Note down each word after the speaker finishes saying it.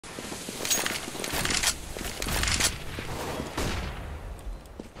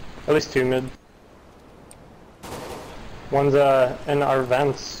At least 2 mid. One's in our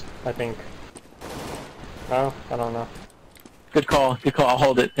vents, I think. No, I don't know. Good call, I'll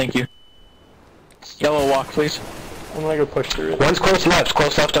hold it, thank you. Yellow walk, please. I'm gonna go push through it. One's close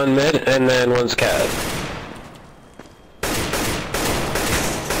left on mid, and then one's cat.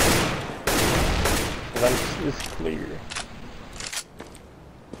 Vents is clear.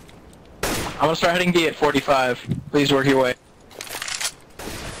 I'm gonna start heading D at 45. Please work your way.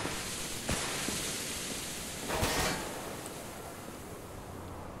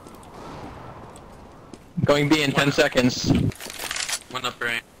 Going B in 10 seconds. One up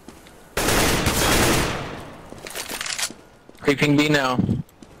right. Creeping B now.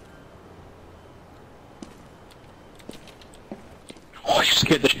 Oh, you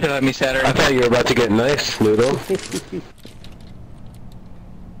scared the shit out of me, Saturday. I thought you were about to get nice, Noodle.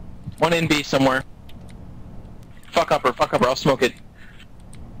 One in B somewhere. Fuck upper, I'll smoke it.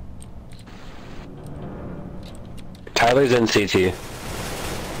 Tyler's in CT.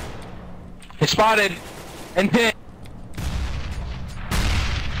 He's spotted! And pin!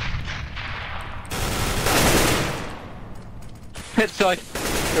 Pit still.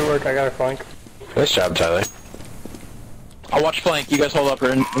 Good work, I got a flank. Nice job, Tyler. I'll watch flank, you guys hold up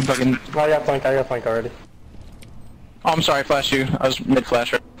and fucking... I got flank already. Oh, I'm sorry, I flashed you. I was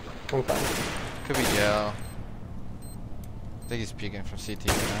mid-flasher. I'm fine. Could be jail. I think he's peeking from CT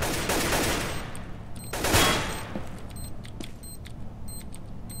right now.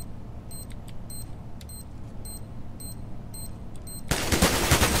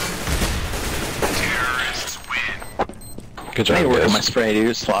 Good I job, need to work on guys. my spray, dude.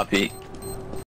 It's sloppy.